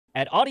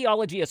At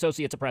Audiology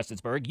Associates of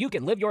Prestonsburg, you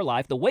can live your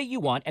life the way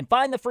you want and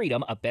find the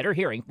freedom of better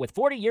hearing. With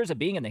 40 years of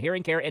being in the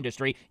hearing care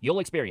industry, you'll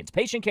experience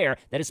patient care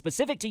that is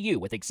specific to you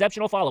with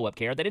exceptional follow-up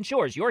care that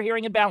ensures your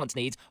hearing and balance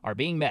needs are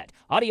being met.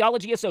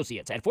 Audiology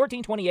Associates at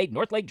 1428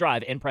 North Lake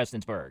Drive in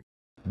Prestonsburg.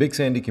 Big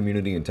Sandy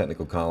Community and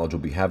Technical College will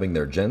be having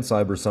their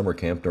GenCyber Summer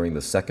Camp during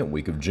the second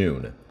week of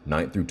June.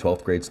 9th through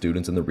 12th grade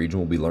students in the region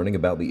will be learning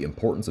about the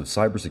importance of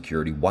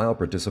cybersecurity while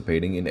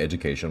participating in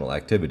educational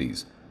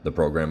activities. The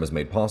program is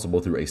made possible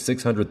through a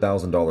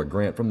 $600,000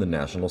 grant from the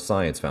National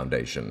Science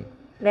Foundation.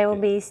 There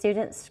will be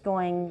students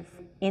going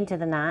into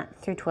the 9th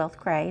through 12th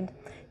grade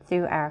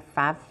through our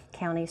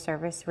 5-county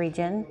service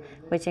region,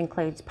 which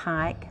includes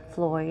Pike,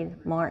 Floyd,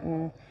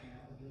 Martin,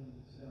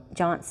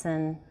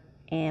 Johnson,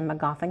 and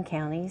Magoffin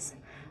counties.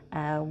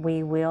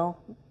 We will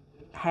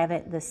have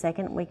it the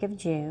second week of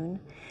June.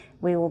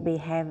 We will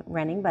be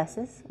running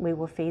buses. We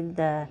will feed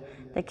the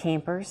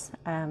campers.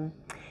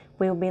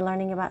 We will be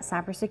learning about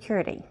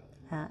cybersecurity.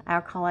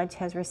 Our college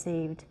has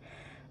received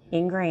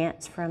in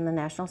grants from the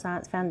National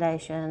Science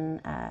Foundation,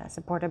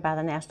 supported by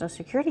the National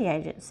Security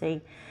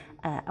Agency,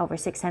 over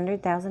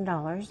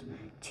 $600,000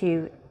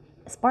 to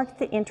spark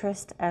the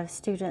interest of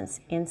students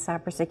in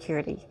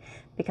cybersecurity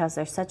because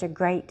there's such a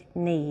great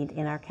need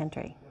in our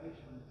country.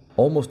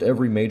 Almost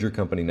every major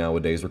company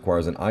nowadays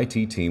requires an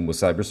IT team with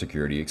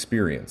cybersecurity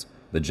experience.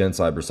 The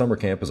GenCyber Summer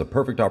Camp is a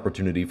perfect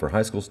opportunity for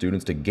high school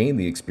students to gain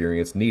the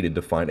experience needed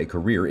to find a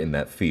career in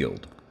that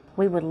field.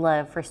 We would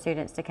love for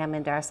students to come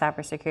into our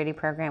cybersecurity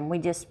program. We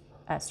just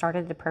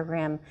started the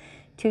program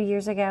 2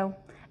 years ago.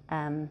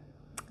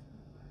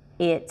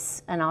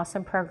 It's an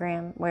awesome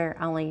program where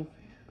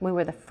we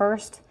were the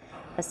first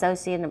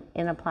associate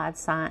in applied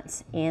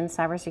science in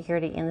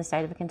cybersecurity in the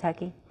state of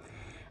Kentucky.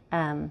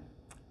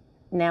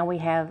 Now we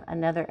have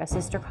a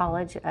sister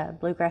college,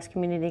 Bluegrass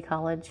Community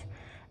College.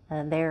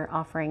 They're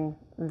offering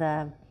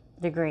the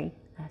degree,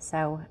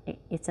 so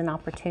it's an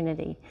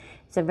opportunity.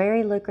 It's a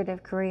very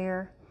lucrative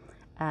career.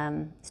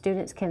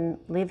 Students can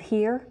live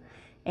here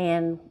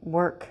and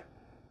work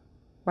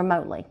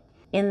remotely.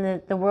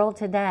 In the world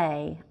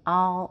today,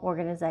 all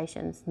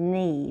organizations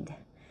need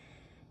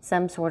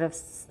some sort of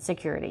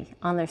security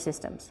on their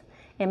systems,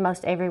 and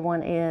most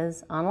everyone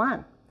is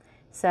online.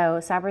 So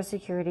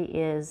cybersecurity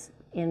is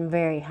in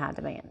very high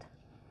demand.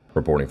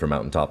 Reporting for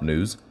Mountaintop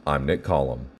News, I'm Nick Collum.